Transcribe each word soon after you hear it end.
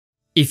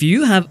If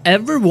you have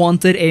ever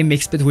wanted a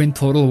mix between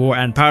Total War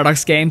and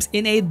Paradox games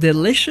in a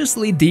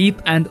deliciously deep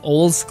and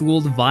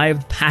old-school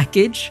vibed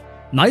package,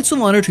 Knights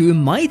of Honor 2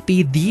 might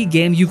be the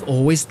game you've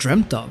always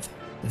dreamt of.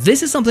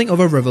 This is something of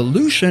a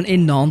revolution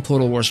in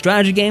non-Total War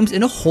strategy games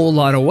in a whole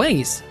lot of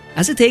ways,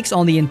 as it takes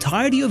on the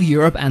entirety of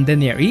Europe and the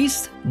Near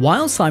East,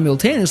 while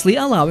simultaneously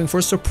allowing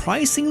for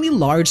surprisingly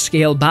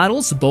large-scale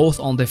battles both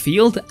on the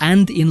field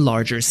and in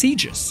larger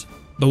sieges.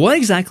 But what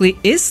exactly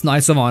is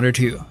Knights of Honor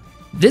 2?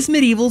 This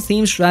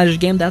medieval-themed strategy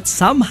game that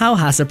somehow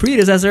has a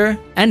predecessor,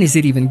 and is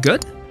it even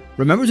good?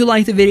 Remember to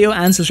like the video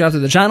and subscribe to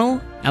the channel,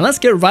 and let's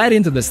get right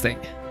into this thing.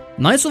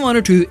 Knights of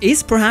Honor 2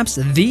 is perhaps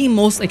the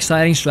most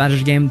exciting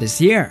strategy game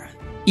this year,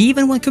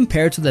 even when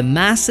compared to the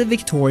massive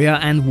Victoria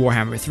and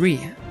Warhammer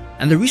 3.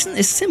 And the reason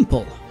is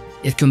simple: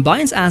 it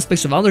combines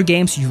aspects of other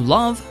games you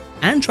love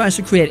and tries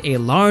to create a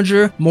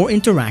larger, more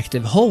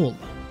interactive whole.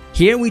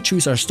 Here we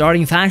choose our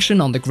starting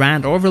faction on the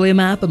grand overlay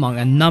map among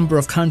a number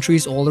of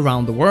countries all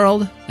around the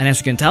world, and as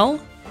you can tell,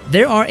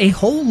 there are a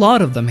whole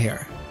lot of them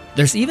here.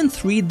 There's even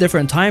 3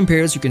 different time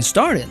periods you can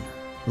start in,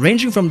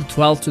 ranging from the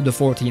 12th to the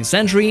 14th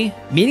century,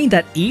 meaning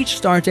that each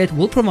start date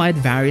will provide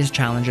various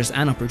challenges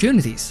and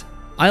opportunities.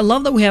 I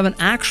love that we have an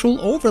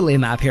actual overlay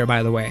map here,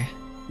 by the way,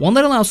 one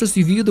that allows us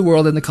to view the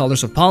world in the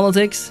colors of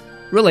politics,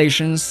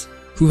 relations,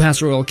 who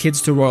has royal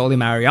kids to royally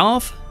marry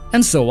off,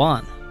 and so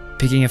on.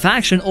 Picking a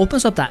faction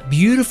opens up that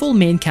beautiful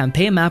main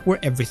campaign map where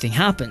everything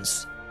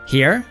happens.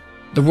 Here,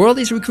 the world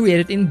is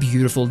recreated in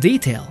beautiful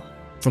detail,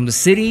 from the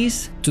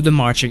cities to the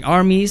marching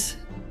armies,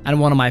 and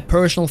one of my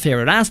personal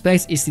favorite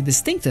aspects is the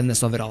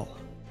distinctiveness of it all.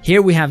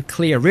 Here we have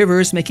clear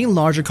rivers making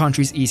larger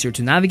countries easier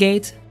to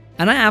navigate,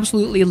 and I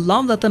absolutely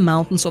love that the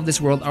mountains of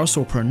this world are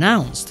so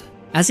pronounced,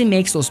 as it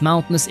makes those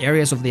mountainous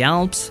areas of the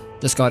Alps,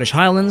 the Scottish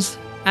Highlands,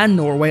 and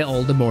Norway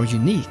all the more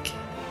unique.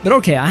 But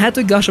okay, I had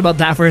to gush about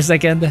that for a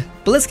second,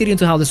 but let's get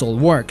into how this all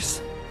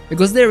works,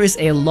 because there is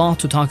a lot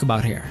to talk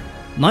about here.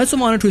 Knights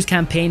of Honor 2's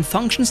campaign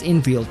functions in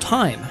real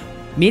time,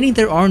 meaning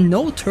there are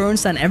no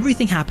turns and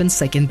everything happens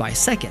second by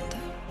second.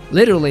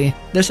 Literally,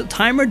 there's a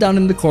timer down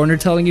in the corner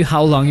telling you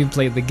how long you've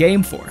played the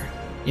game for.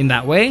 In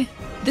that way,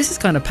 this is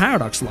kind of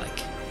Paradox-like.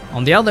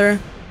 On the other,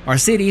 our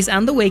cities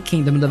and the way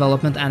kingdom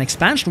development and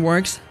expansion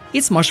works,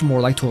 it's much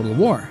more like Total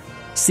War.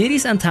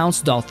 Cities and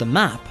towns dot the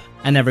map,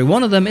 and every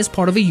one of them is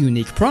part of a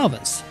unique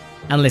province.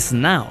 And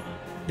listen now,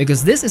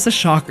 because this is a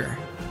shocker.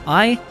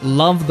 I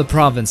love the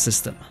province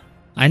system.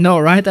 I know,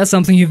 right? That's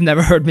something you've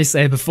never heard me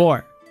say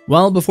before.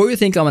 Well, before you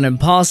think I'm an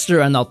imposter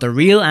and not the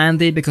real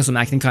Andy because I'm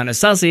acting kinda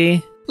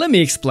sussy, let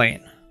me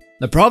explain.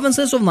 The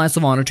provinces of Knights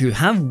of Honor 2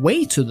 have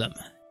weight to them,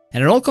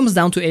 and it all comes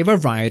down to a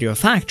variety of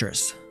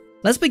factors.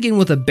 Let's begin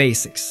with the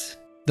basics.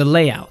 The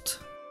layout.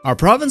 Our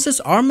provinces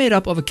are made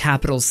up of a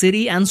capital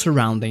city and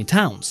surrounding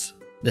towns.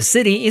 The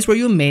city is where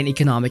your main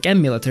economic and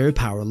military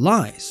power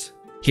lies.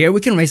 Here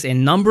we can raise a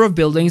number of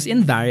buildings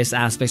in various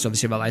aspects of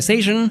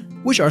civilization,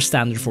 which are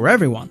standard for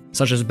everyone,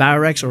 such as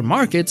barracks or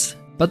markets,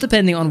 but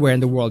depending on where in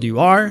the world you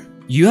are,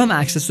 you have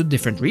access to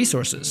different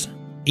resources.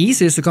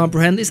 Easiest to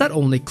comprehend is that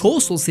only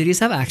coastal cities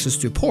have access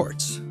to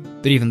ports,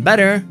 but even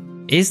better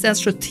is that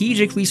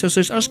strategic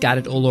resources are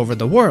scattered all over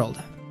the world,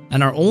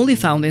 and are only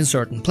found in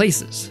certain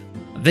places.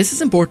 This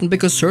is important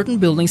because certain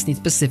buildings need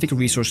specific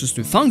resources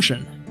to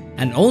function,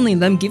 and owning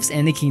them gives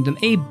any kingdom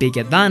a big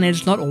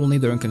advantage not only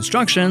during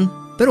construction,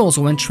 but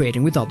also when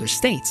trading with other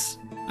states.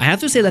 I have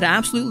to say that I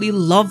absolutely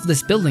love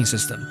this building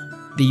system.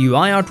 The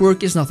UI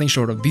artwork is nothing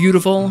short of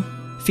beautiful,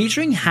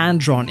 featuring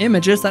hand-drawn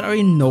images that are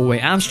in no way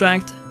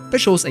abstract,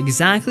 but shows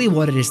exactly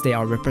what it is they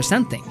are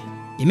representing.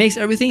 It makes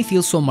everything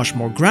feel so much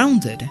more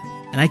grounded,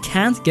 and I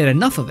can't get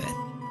enough of it.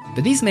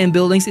 But these main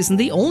buildings isn't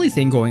the only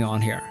thing going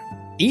on here.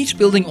 Each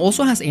building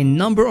also has a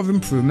number of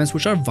improvements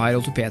which are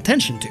vital to pay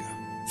attention to.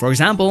 For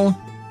example,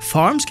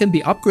 farms can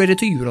be upgraded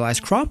to utilize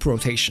crop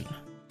rotation.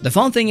 The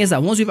fun thing is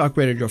that once you've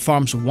upgraded your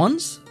farms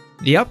once,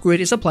 the upgrade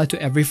is applied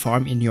to every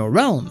farm in your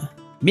realm,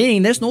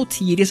 meaning there's no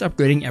tedious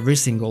upgrading every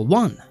single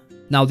one.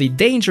 Now the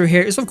danger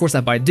here is of course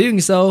that by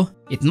doing so,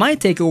 it might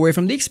take away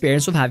from the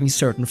experience of having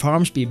certain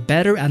farms be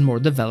better and more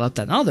developed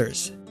than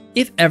others,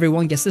 if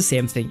everyone gets the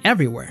same thing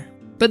everywhere.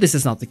 But this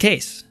is not the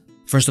case.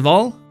 First of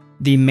all,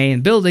 the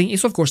main building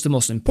is of course the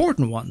most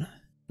important one,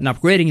 and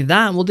upgrading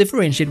that will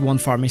differentiate one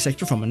farming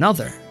sector from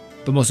another.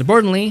 But most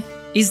importantly,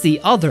 is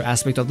the other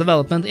aspect of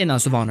development in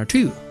Knights of Honor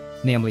 2,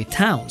 namely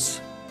towns.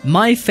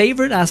 My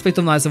favorite aspect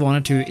of Knights of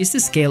Honor 2 is the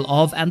scale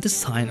of and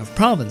design of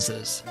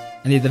provinces,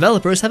 and the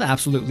developers have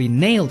absolutely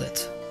nailed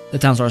it. The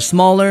towns are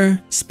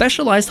smaller,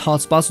 specialized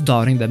hotspots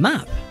dotting the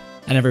map,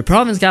 and every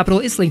province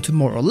capital is linked to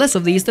more or less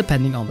of these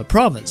depending on the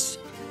province.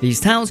 These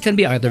towns can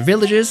be either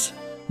villages,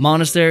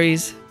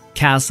 monasteries,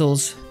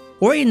 castles,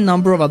 or a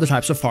number of other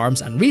types of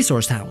farms and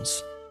resource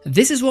towns.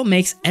 This is what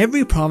makes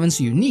every province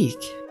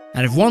unique,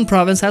 and if one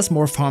province has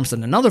more farms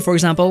than another, for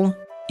example,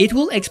 it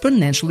will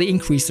exponentially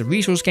increase the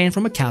resource gain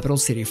from a capital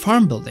city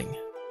farm building.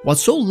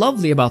 What's so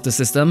lovely about this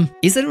system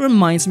is that it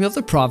reminds me of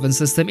the province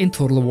system in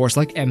Total Wars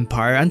like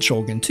Empire and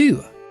Shogun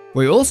 2,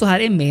 where you also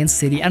had a main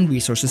city and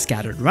resources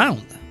scattered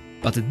around.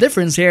 But the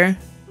difference here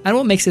And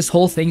what makes this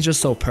whole thing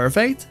just so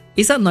perfect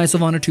is that Knights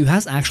of Honor 2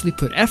 has actually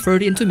put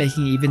effort into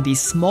making even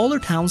these smaller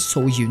towns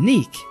so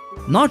unique,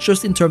 not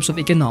just in terms of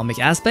economic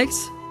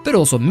aspects, but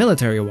also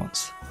military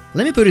ones.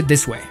 Let me put it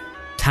this way,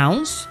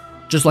 towns,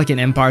 just like in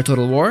Empire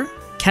Total War,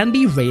 can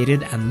be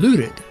raided and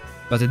looted,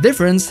 but the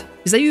difference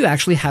is that you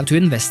actually have to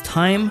invest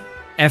time,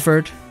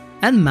 effort,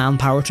 and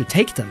manpower to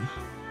take them.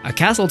 A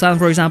castle town,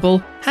 for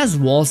example, has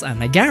walls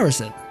and a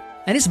garrison,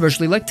 and it's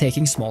virtually like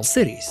taking small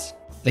cities.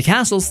 The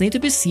castles need to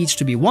be sieged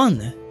to be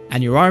won,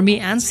 and your army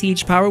and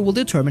siege power will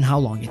determine how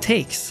long it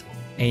takes.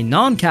 A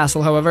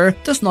non-castle, however,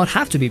 does not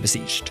have to be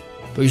besieged,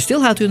 but you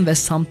still have to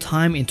invest some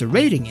time into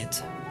raiding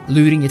it,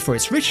 looting it for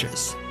its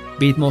riches,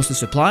 be it mostly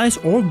supplies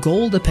or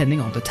gold depending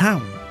on the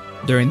town.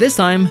 During this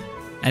time,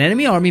 an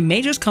enemy army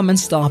may just come and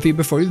stop you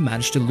before you've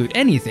managed to loot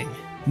anything,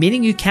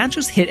 meaning you can't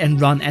just hit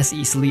and run as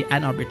easily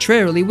and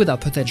arbitrarily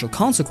without potential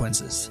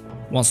consequences.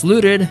 Once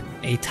looted,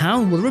 a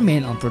town will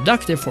remain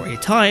unproductive for a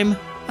time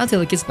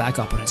until it gets back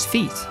up on its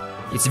feet.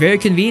 It's very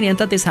convenient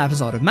that this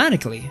happens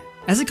automatically,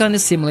 as it kinda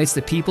simulates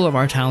the people of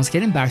our towns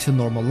getting back to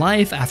normal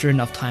life after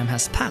enough time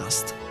has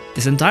passed.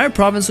 This entire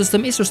province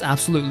system is just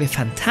absolutely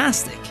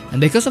fantastic,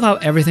 and because of how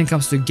everything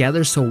comes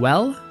together so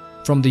well,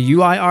 from the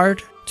UI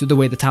art to the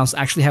way the towns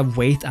actually have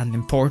weight and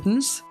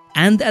importance,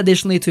 and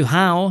additionally to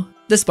how,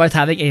 despite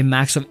having a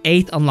max of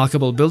 8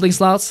 unlockable building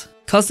slots,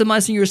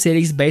 customizing your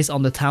cities based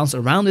on the towns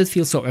around it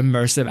feels so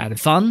immersive and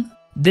fun,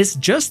 this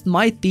just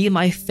might be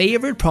my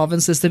favorite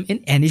province system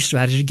in any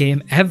strategy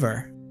game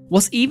ever.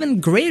 What's even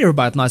greater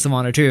about Knights of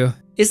Honor 2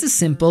 is the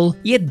simple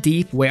yet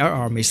deep way our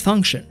armies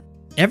function.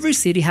 Every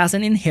city has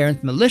an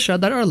inherent militia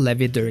that are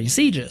levied during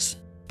sieges,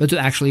 but to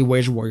actually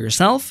wage war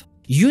yourself,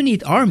 you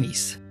need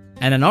armies,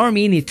 and an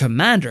army needs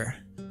commander,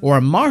 or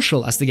a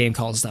marshal as the game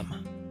calls them.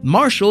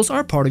 Marshals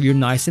are part of your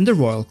knights in the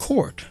royal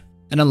court,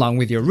 and along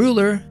with your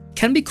ruler,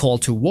 can be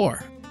called to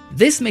war.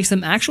 This makes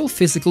them actual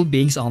physical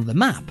beings on the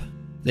map.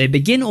 They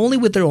begin only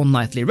with their own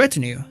knightly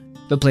retinue,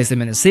 but place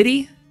them in a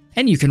city,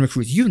 and you can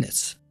recruit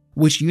units.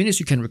 Which units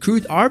you can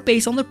recruit are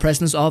based on the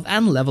presence of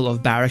and level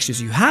of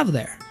barracks you have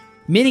there,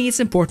 meaning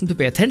it's important to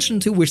pay attention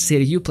to which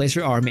city you place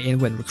your army in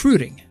when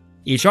recruiting.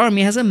 Each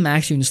army has a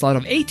max unit slot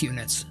of 8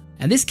 units,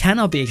 and this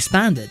cannot be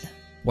expanded.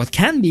 What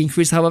can be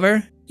increased,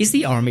 however, is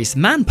the army's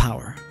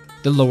manpower.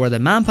 The lower the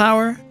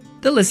manpower,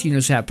 the less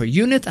units you have per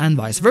unit and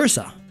vice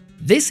versa.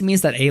 This means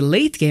that a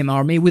late game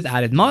army with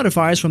added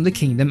modifiers from the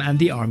kingdom and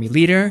the army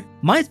leader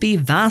might be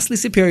vastly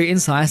superior in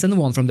size than the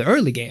one from the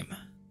early game.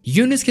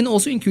 Units can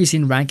also increase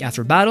in rank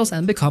after battles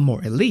and become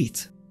more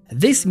elite.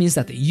 This means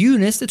that the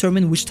units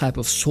determine which type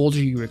of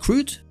soldier you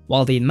recruit,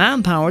 while the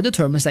manpower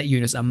determines that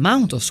unit's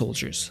amount of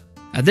soldiers.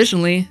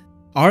 Additionally,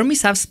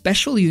 armies have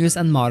special units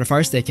and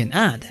modifiers they can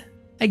add,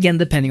 again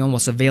depending on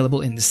what's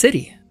available in the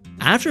city.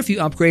 After a few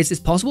upgrades, it's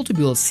possible to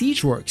build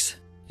siege works,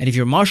 and if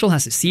your marshal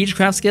has a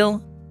siegecraft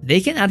skill, they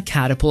can add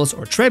catapults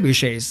or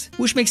trebuchets,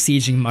 which makes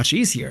sieging much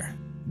easier.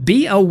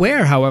 Be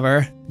aware,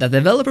 however, that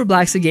developer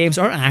Blacksea Games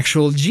are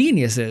actual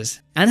geniuses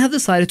and have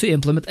decided to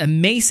implement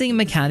amazing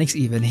mechanics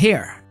even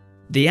here.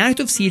 The act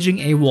of sieging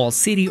a walled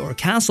city or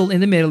castle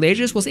in the Middle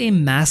Ages was a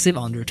massive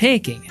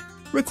undertaking,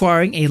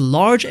 requiring a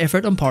large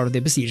effort on part of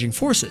the besieging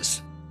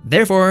forces.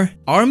 Therefore,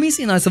 armies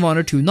in Knights of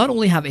Honor 2 not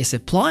only have a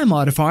supply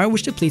modifier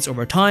which depletes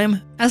over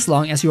time as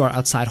long as you are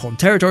outside home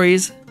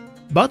territories,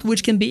 but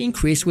which can be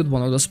increased with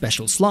one of those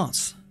special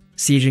slots.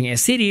 Sieging a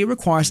city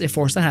requires a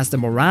force that has the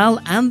morale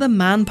and the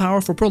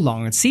manpower for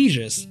prolonged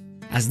sieges,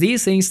 as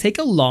these things take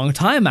a long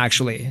time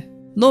actually,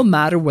 no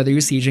matter whether you're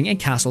sieging a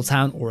castle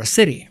town or a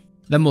city.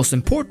 The most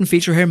important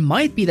feature here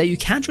might be that you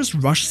can't just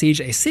rush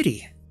siege a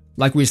city.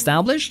 Like we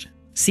established,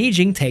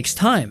 sieging takes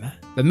time,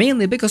 but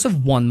mainly because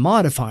of one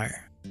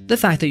modifier: the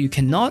fact that you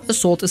cannot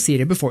assault a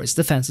city before its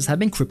defenses have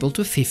been crippled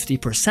to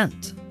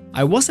 50%.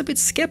 I was a bit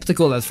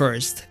skeptical at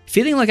first,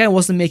 feeling like I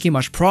wasn't making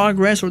much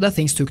progress or that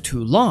things took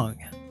too long.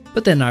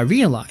 But then I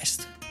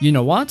realized, you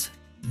know what?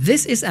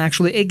 This is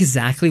actually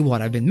exactly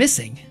what I've been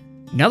missing.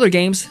 In other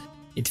games,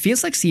 it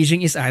feels like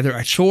sieging is either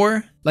a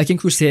chore, like in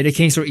Crusader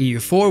Kings or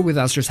EU4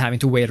 without just having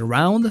to wait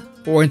around,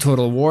 or in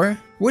Total War,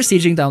 where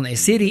sieging down a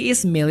city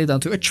is mainly down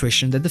to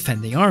attrition the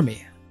defending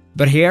army.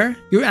 But here,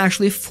 you're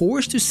actually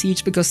forced to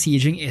siege because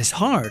sieging is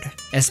hard,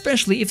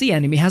 especially if the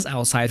enemy has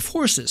outside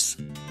forces.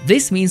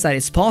 This means that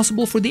it's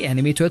possible for the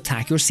enemy to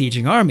attack your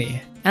sieging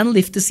army, and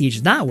lift the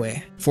siege that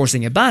way,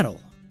 forcing a battle.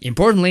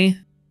 Importantly,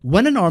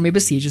 when an army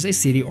besieges a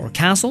city or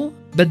castle,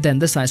 but then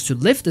decides to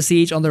lift the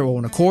siege on their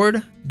own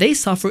accord, they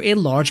suffer a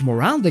large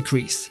morale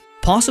decrease,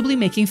 possibly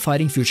making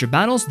fighting future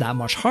battles that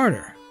much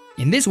harder.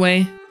 In this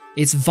way,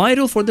 it's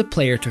vital for the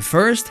player to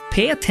first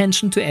pay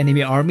attention to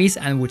enemy armies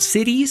and which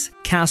cities,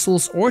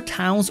 castles, or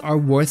towns are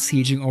worth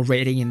sieging or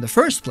raiding in the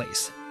first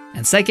place,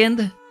 and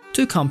second,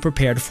 to come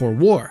prepared for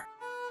war.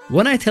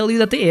 When I tell you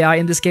that the AI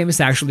in this game is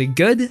actually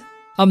good,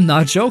 I'm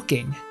not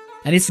joking.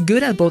 And it's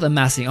good at both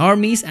amassing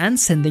armies and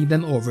sending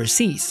them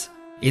overseas.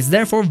 It's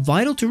therefore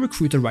vital to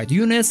recruit the right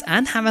units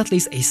and have at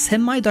least a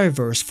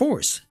semi-diverse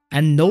force,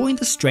 and knowing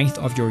the strength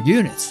of your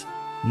units.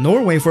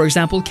 Norway, for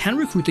example, can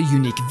recruit a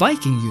unique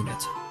Viking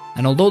unit,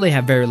 and although they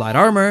have very light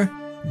armor,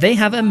 They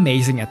have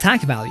amazing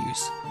attack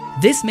values.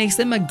 This makes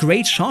them a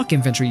great shock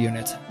infantry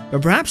unit,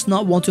 but perhaps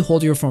not one to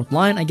hold your front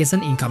line against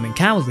an incoming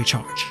cavalry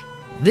charge.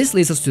 This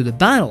leads us to the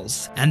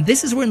battles, and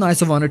this is where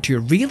Knights of Honor 2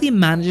 really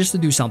manages to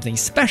do something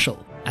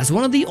special. As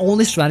one of the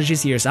only strategy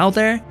series out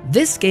there,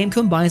 this game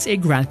combines a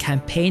grand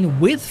campaign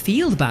with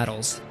field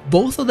battles,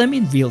 both of them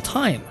in real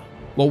time.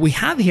 What we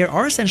have here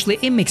are essentially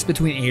a mix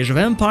between Age of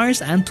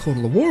Empires and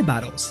Total War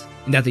battles,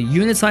 in that the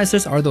unit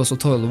sizes are those of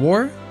Total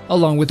War,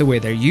 along with the way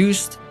they're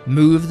used,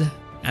 moved,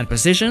 and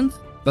positioned,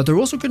 but they're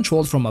also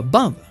controlled from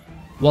above.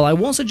 While I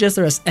won't suggest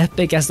they're as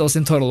epic as those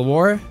in Total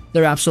War,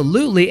 they're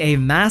absolutely a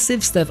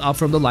massive step up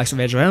from the likes of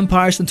Age of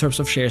Empires in terms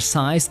of sheer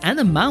size and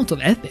amount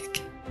of epic.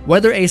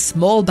 Whether a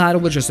small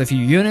battle with just a few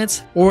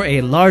units, or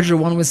a larger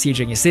one with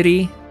sieging a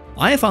city,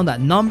 I have found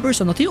that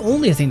numbers are not the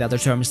only thing that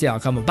determines the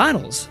outcome of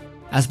battles,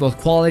 as both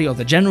quality of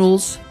the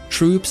generals,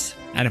 troops,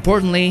 and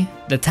importantly,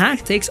 the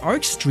tactics are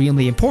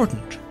extremely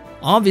important.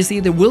 Obviously,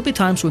 there will be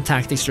times when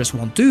tactics just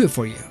won't do it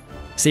for you.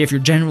 Say if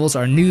your generals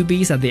are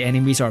newbies and the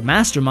enemies are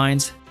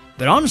masterminds,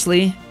 but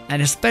honestly,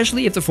 and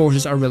especially if the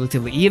forces are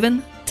relatively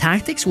even,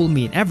 tactics will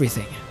mean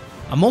everything.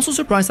 I'm also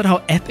surprised at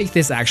how epic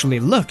this actually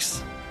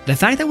looks. The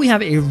fact that we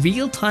have a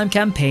real-time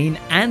campaign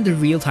and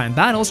real-time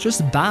battles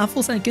just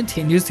baffles and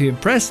continues to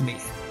impress me.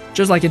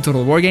 Just like in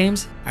Total War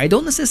games, I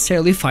don't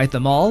necessarily fight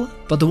them all,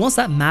 but the ones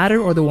that matter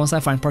or the ones I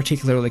find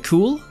particularly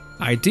cool,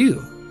 I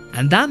do.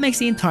 And that makes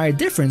the entire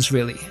difference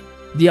really.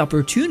 The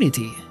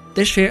opportunity,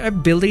 the sheer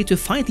ability to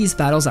fight these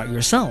battles out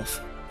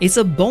yourself. It's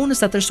a bonus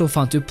that they're so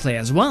fun to play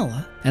as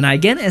well, and I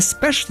again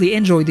especially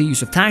enjoy the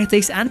use of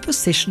tactics and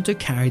position to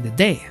carry the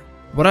day.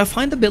 What I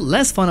find a bit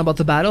less fun about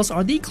the battles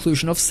are the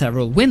inclusion of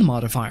several win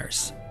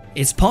modifiers.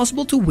 It's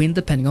possible to win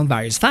depending on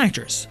various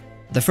factors.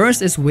 The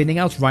first is winning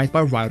outright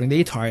by routing the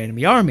entire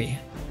enemy army,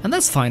 and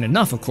that's fine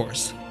enough of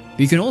course.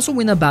 You can also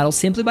win a battle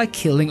simply by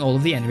killing all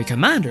of the enemy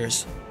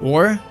commanders,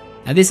 or,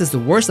 and this is the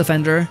worst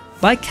offender,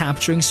 by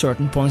capturing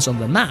certain points on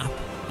the map.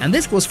 And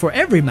this goes for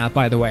every map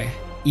by the way,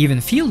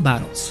 even field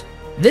battles.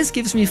 This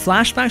gives me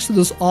flashbacks to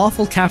those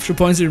awful capture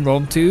points in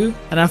Rome 2,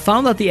 and I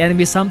found that the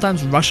enemy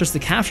sometimes rushes the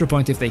capture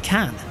point if they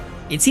can.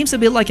 It seems a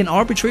bit like an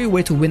arbitrary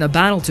way to win a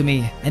battle to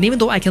me, and even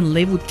though I can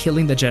live with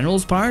killing the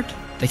general's part,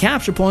 the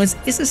capture points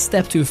is a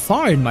step too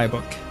far in my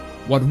book.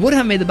 What would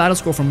have made the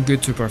battles go from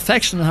good to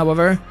perfection,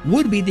 however,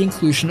 would be the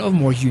inclusion of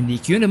more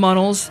unique unit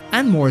models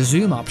and more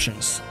zoom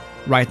options.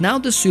 Right now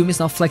the zoom is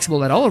not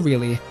flexible at all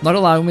really, not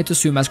allowing me to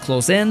zoom as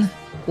close in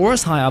or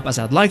as high up as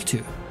I'd like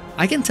to.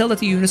 I can tell that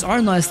the units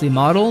are nicely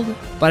modeled,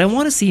 but I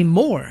want to see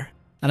more.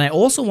 And I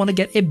also want to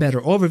get a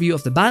better overview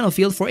of the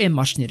battlefield for a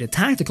much needed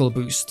tactical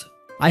boost.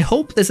 I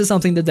hope this is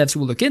something the devs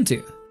will look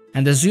into,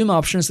 and the zoom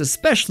options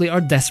especially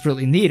are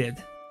desperately needed.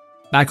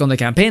 Back on the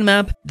campaign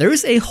map, there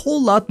is a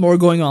whole lot more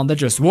going on than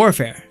just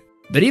warfare.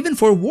 But even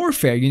for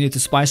warfare you need to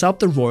spice up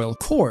the Royal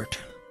Court.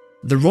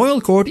 The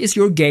Royal Court is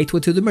your gateway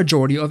to the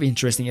majority of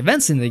interesting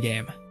events in the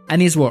game,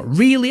 and is what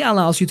really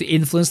allows you to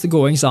influence the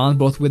goings on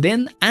both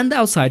within and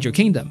outside your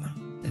kingdom.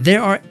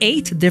 There are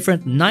 8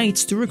 different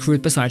knights to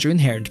recruit besides your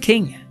inherent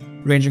king,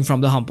 ranging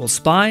from the humble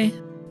spy,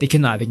 the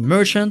conniving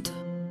merchant,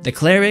 the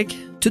cleric,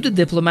 to the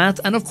diplomat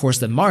and of course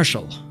the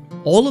marshal.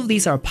 All of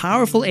these are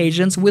powerful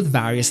agents with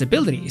various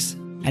abilities,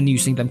 and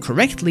using them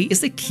correctly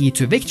is the key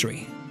to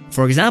victory.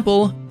 For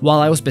example, while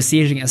I was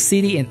besieging a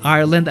city in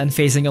Ireland and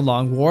facing a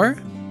long war,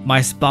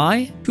 my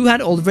spy, who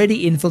had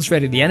already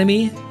infiltrated the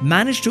enemy,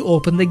 managed to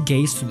open the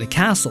gates to the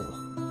castle.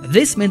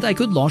 This meant I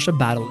could launch a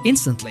battle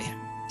instantly.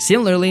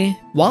 Similarly,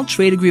 while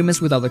trade agreements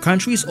with other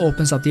countries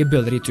opens up the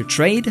ability to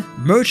trade,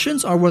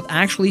 merchants are what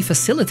actually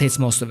facilitates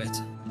most of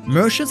it.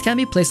 Merchants can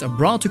be placed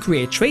abroad to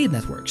create trade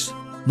networks,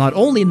 not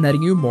only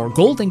netting you more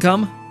gold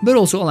income, but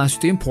also allows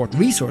you to import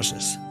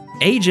resources.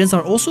 Agents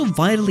are also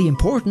vitally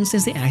important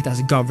since they act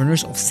as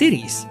governors of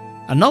cities,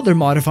 another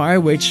modifier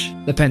which,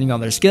 depending on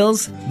their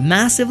skills,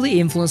 massively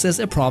influences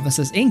a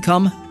province's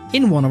income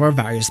in one of our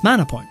various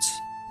mana points.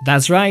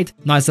 That's right,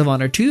 Knights of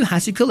Honor 2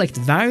 has you collect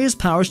various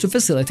powers to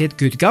facilitate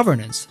good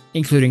governance,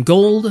 including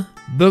gold,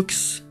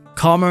 books,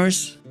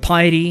 commerce,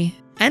 piety,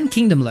 and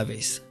kingdom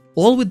levies,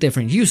 all with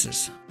different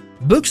uses.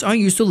 Books are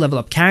used to level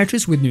up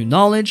characters with new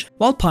knowledge,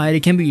 while piety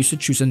can be used to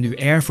choose a new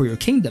heir for your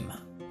kingdom.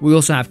 We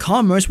also have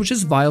commerce, which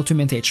is vital to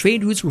maintain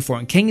trade routes with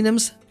foreign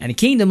kingdoms, and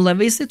kingdom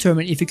levies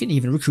determine if you can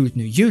even recruit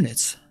new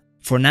units.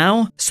 For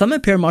now, some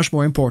appear much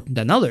more important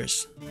than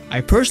others. I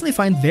personally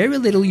find very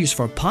little use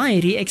for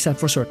piety except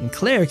for certain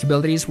cleric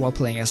abilities while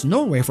playing as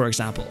Norway for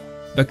example.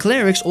 But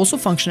clerics also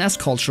function as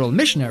cultural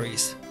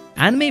missionaries,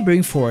 and may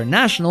bring foreign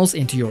nationals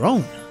into your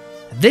own.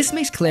 This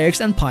makes clerics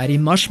and piety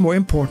much more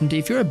important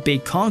if you're a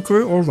big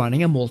conqueror or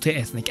running a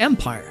multi-ethnic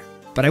empire,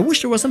 but I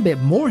wish there was a bit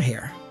more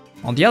here.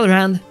 On the other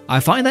hand, I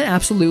find I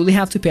absolutely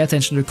have to pay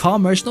attention to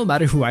commerce no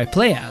matter who I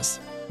play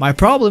as. My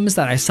problem is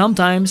that I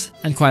sometimes,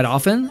 and quite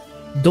often,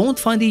 don't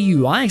find the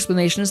UI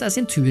explanations as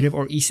intuitive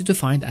or easy to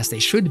find as they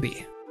should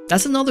be.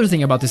 That's another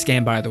thing about this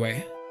game by the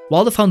way.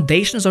 While the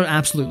foundations are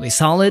absolutely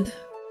solid,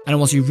 and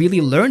once you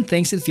really learn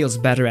things it feels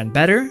better and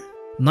better,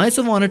 Knights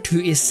of Honor 2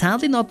 is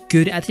sadly not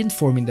good at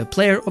informing the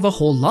player of a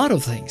whole lot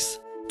of things.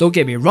 Don't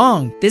get me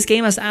wrong, this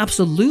game has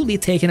absolutely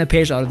taken a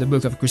page out of the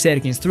book of Crusader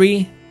Kings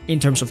 3 in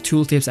terms of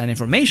tooltips and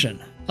information,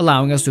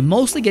 allowing us to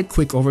mostly get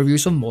quick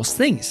overviews of most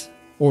things,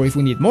 or if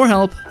we need more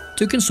help,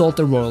 to consult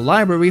the Royal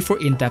Library for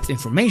in-depth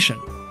information.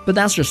 But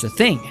that's just the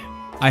thing.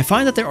 I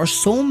find that there are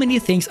so many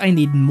things I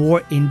need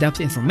more in-depth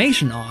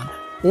information on,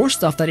 or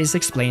stuff that is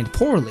explained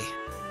poorly.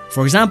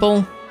 For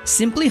example,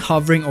 simply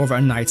hovering over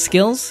a knight's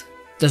skills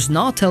does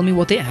not tell me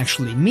what they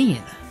actually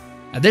mean.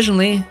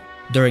 Additionally,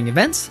 during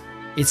events,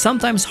 it's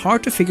sometimes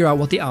hard to figure out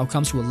what the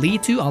outcomes will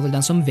lead to other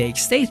than some vague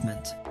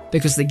statement,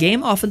 because the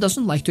game often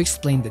doesn't like to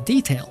explain the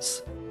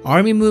details.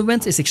 Army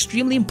movement is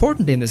extremely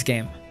important in this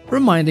game,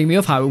 reminding me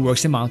of how it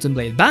works in Mount &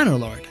 Blade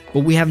Bannerlord,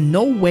 but we have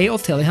no way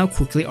of telling how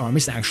quickly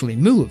armies actually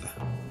move.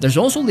 There's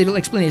also little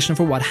explanation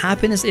for what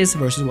happiness is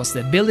versus what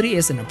stability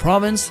is in a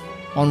province,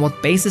 on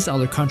what basis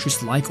other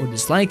countries like or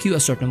dislike you a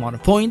certain amount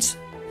of points,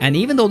 and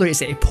even though there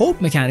is a Pope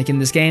mechanic in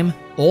this game,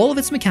 all of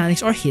its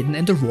mechanics are hidden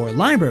in the Royal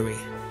Library.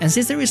 And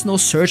since there is no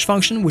search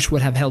function which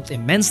would have helped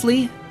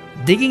immensely,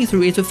 digging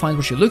through it to find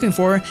what you're looking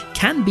for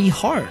can be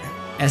hard,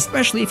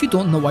 especially if you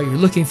don't know what you're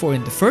looking for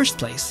in the first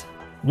place.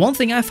 One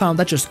thing I found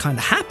that just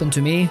kinda happened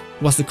to me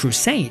was the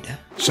Crusade.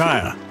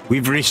 Sire,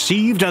 we've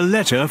received a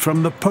letter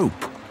from the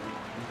Pope.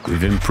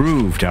 We've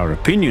improved our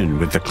opinion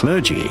with the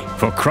clergy.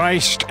 For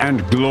Christ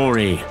and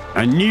glory,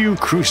 a new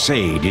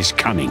crusade is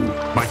coming.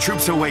 My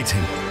troops are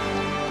waiting.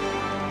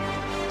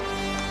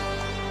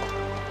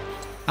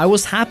 I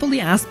was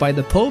happily asked by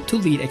the Pope to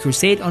lead a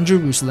crusade on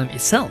Jerusalem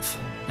itself,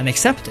 and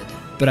accepted.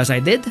 But as I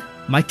did,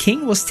 my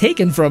king was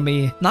taken from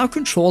me, now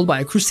controlled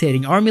by a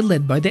crusading army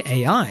led by the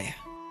AI.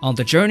 On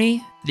the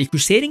journey, the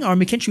crusading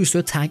army can choose to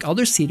attack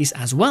other cities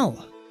as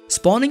well,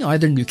 spawning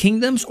either new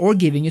kingdoms or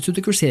giving it to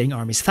the crusading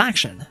army's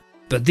faction.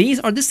 But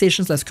these are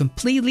decisions that's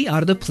completely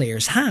out of the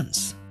player's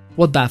hands.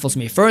 What baffles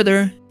me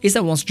further is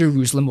that once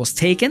Jerusalem was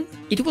taken,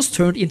 it was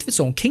turned into its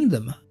own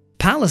kingdom,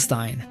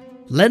 Palestine,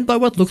 led by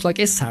what looked like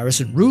a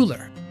Saracen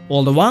ruler.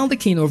 All the while the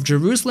kingdom of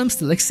Jerusalem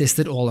still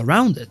existed all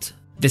around it.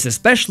 This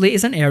especially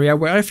is an area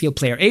where I feel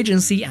player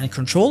agency and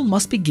control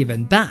must be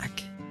given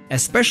back,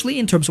 especially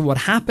in terms of what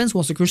happens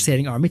once the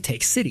crusading army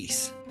takes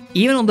cities.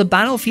 Even on the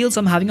battlefields,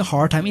 I'm having a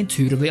hard time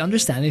intuitively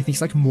understanding things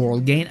like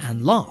moral gain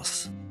and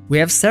loss. We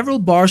have several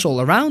bars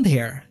all around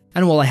here,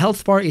 and while a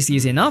health bar is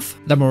easy enough,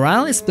 the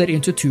morale is split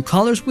into two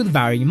colors with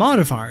varying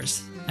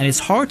modifiers, and it's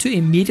hard to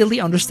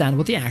immediately understand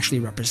what they actually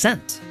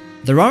represent.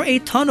 There are a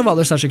ton of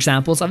other such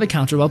examples I've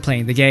encountered while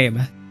playing the game,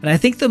 and I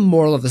think the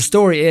moral of the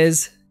story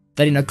is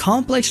that in a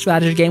complex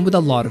strategy game with a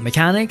lot of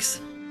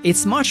mechanics,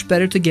 it's much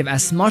better to give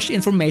as much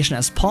information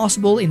as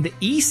possible in the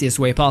easiest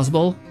way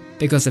possible,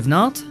 because if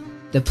not,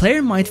 the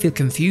player might feel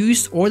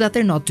confused or that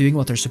they're not doing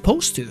what they're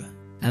supposed to,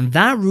 and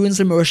that ruins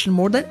immersion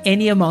more than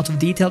any amount of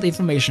detailed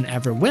information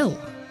ever will.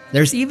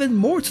 There's even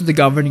more to the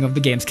governing of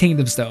the game's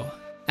kingdoms though,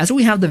 as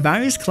we have the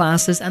various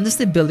classes and the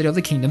stability of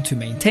the kingdom to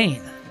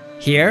maintain.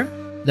 Here,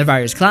 the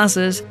various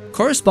classes,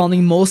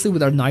 corresponding mostly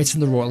with our knights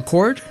in the royal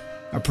court,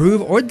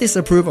 approve or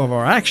disapprove of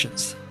our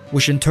actions,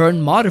 which in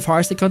turn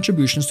modifies the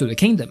contributions to the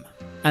kingdom.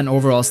 An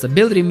overall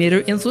stability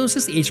meter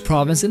influences each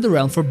province in the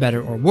realm for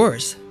better or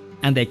worse,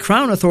 and a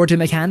crown authority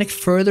mechanic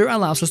further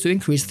allows us to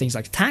increase things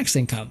like tax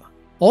income.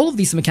 All of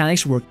these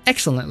mechanics work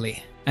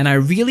excellently, and I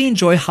really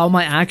enjoy how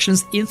my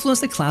actions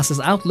influence the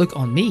class's outlook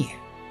on me.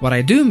 What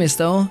I do miss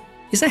though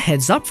is a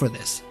heads up for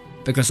this,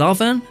 because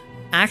often,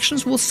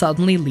 actions will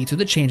suddenly lead to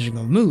the changing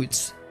of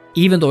moods.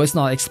 Even though it's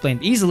not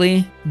explained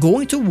easily,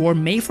 going to war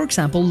may for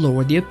example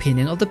lower the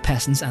opinion of the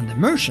peasants and the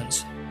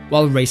merchants,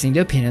 while raising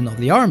the opinion of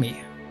the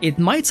army. It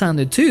might sound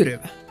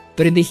intuitive,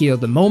 but in the heat of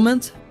the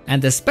moment,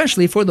 and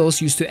especially for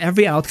those used to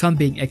every outcome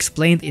being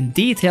explained in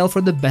detail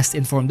for the best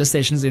informed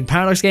decisions in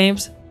Paradox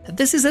games,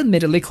 this is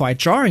admittedly quite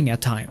jarring at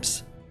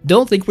times.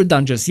 Don't think we're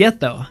done just yet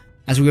though,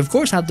 as we of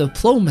course have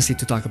diplomacy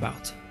to talk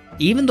about.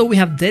 Even though we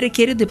have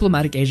dedicated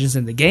diplomatic agents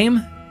in the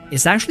game,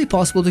 it's actually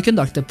possible to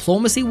conduct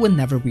diplomacy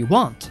whenever we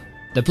want.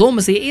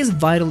 Diplomacy is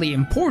vitally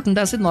important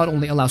as it not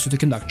only allows you to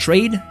conduct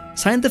trade,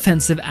 sign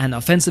defensive and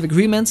offensive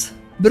agreements,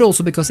 but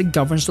also because it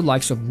governs the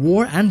likes of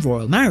war and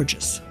royal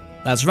marriages.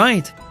 That's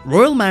right,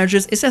 royal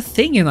marriages is a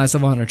thing in Knights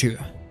of Honor 2,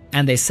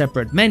 and a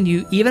separate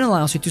menu even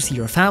allows you to see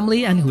your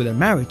family and who they're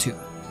married to.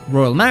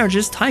 Royal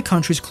marriages tie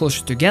countries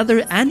closer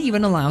together and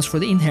even allows for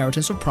the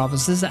inheritance of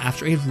provinces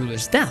after a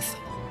ruler's death,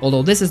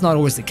 although this is not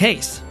always the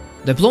case.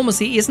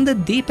 Diplomacy isn't the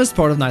deepest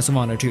part of Knights of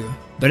Honor 2,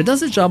 but it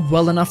does the job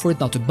well enough for it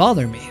not to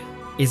bother me.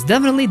 It's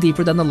definitely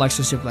deeper than the likes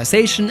of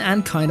Civilization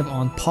and kind of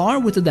on par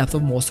with the depth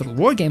of most Total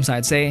War games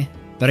I'd say,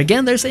 but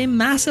again there's a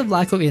massive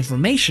lack of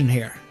information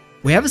here.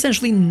 We have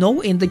essentially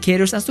no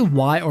indicators as to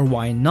why or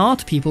why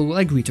not people will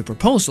agree to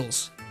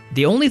proposals.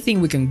 The only thing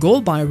we can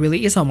go by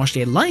really is how much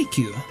they like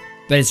you,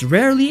 but it's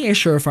rarely a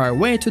surefire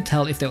way to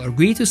tell if they'll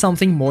agree to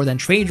something more than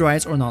trade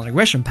rights or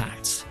non-aggression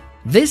pacts.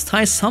 This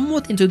ties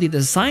somewhat into the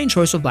design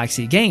choice of Black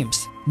Sea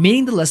Games,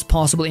 meaning the less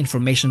possible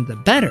information the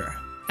better,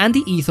 and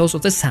the ethos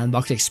of the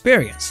sandbox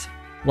experience.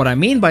 What I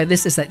mean by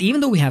this is that even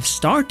though we have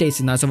start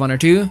dates in Knights of Honor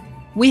 2,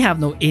 we have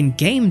no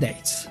in-game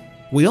dates.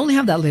 We only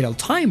have that little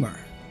timer.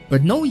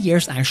 but no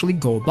years actually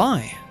go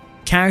by.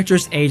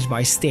 Characters age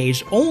by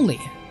stage only,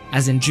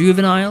 as in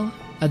juvenile,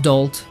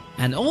 adult,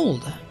 and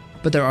old,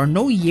 but there are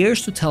no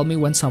years to tell me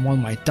when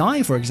someone might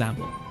die, for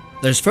example.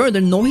 There's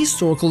further no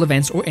historical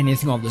events or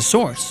anything of the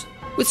sort,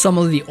 with some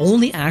of the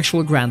only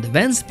actual grand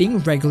events being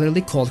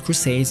regularly called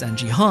crusades and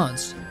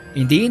jihads.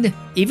 Indeed,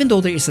 even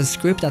though there is a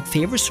script that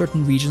favors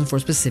certain regions for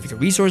specific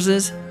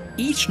resources,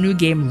 each new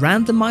game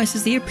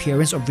randomizes the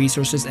appearance of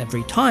resources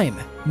every time,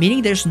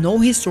 meaning there's no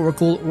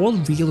historical or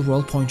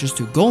real-world pointers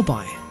to go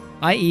by,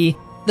 i.e.,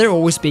 there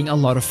always being a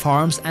lot of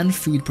farms and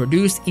food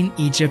produced in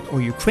Egypt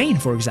or Ukraine,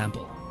 for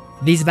example.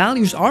 These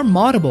values are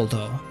moddable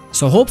though,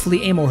 so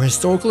hopefully a more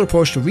historical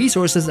approach to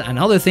resources and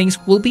other things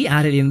will be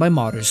added in by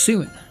modders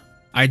soon.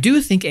 I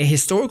do think a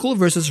historical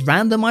versus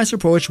randomized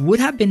approach would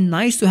have been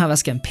nice to have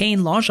as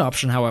campaign launch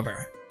option,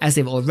 however, as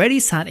they've already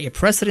set a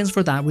precedence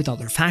for that with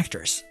other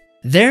factors.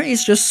 There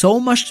is just so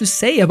much to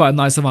say about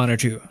Knights of Honor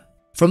 2,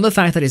 from the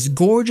fact that it's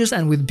gorgeous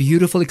and with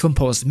beautifully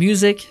composed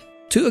music,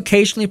 to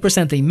occasionally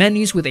presenting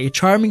menus with a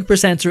charming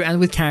presenter and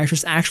with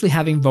characters actually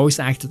having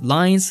voice-acted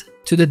lines,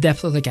 to the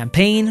depth of the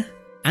campaign,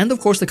 and of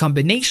course the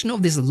combination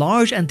of this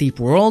large and deep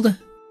world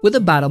with a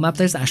battle map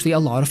that is actually a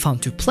lot of fun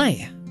to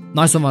play.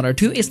 Knights of Honor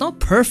 2 is not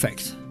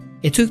perfect.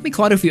 It took me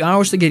quite a few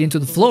hours to get into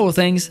the flow of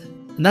things,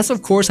 and that's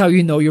of course how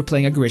you know you're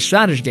playing a great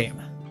strategy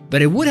game.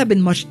 But it would have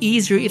been much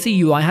easier if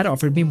the UI had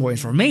offered me more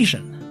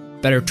information,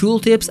 better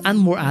tooltips, and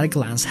more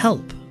at-a-glance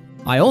help.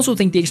 I also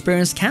think the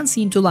experience can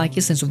seem to lack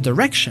a sense of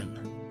direction.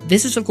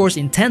 This is of course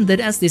intended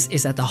as this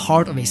is at the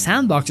heart of a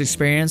sandbox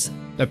experience,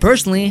 but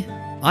personally,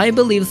 I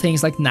believe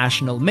things like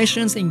national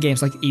missions in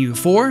games like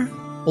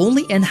EU4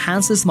 only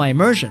enhances my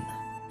immersion,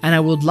 and I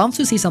would love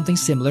to see something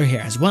similar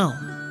here as well.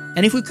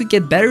 And if we could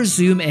get better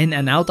zoom in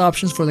and out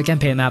options for the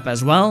campaign map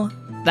as well,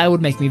 that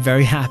would make me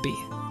very happy.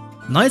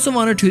 Knights of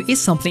Honor 2 is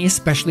something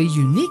especially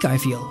unique, I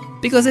feel,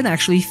 because it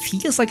actually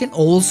feels like an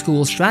old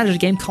school strategy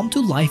game come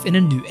to life in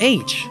a new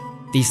age.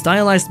 These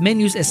stylized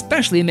menus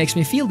especially makes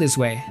me feel this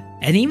way,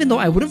 and even though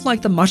I would have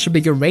liked a much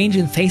bigger range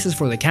in faces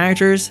for the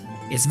characters,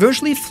 it's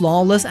virtually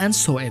flawless and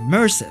so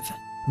immersive,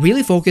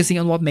 really focusing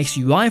on what makes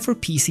UI for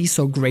PC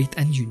so great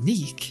and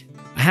unique.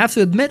 I have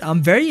to admit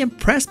I'm very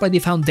impressed by the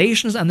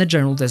foundations and the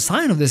general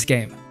design of this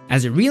game,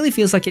 as it really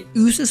feels like it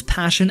oozes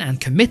passion and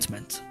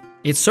commitment.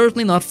 It's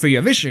certainly not free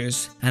of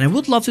issues, and I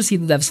would love to see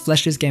the devs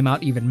flesh this game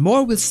out even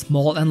more with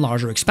small and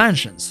larger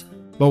expansions.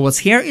 But what's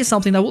here is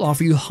something that will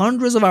offer you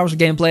hundreds of hours of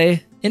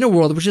gameplay in a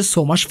world which is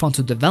so much fun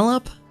to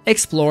develop,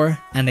 explore,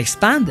 and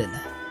expand in.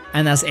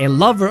 And as a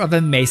lover of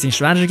amazing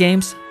strategy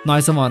games,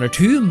 Knights of Honor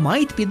 2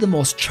 might be the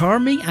most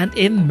charming and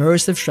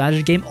immersive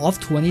strategy game of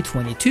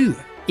 2022,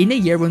 in a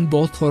year when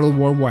both Total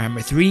War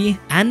Warhammer 3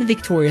 and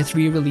Victoria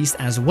 3 released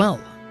as well.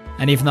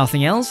 And if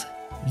nothing else,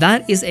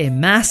 that is a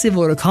massive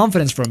vote of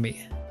confidence from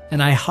me,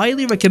 and I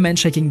highly recommend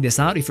checking this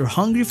out if you're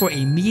hungry for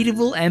a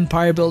medieval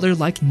empire builder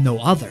like no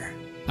other.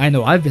 I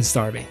know I've been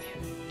starving.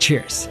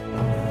 Cheers.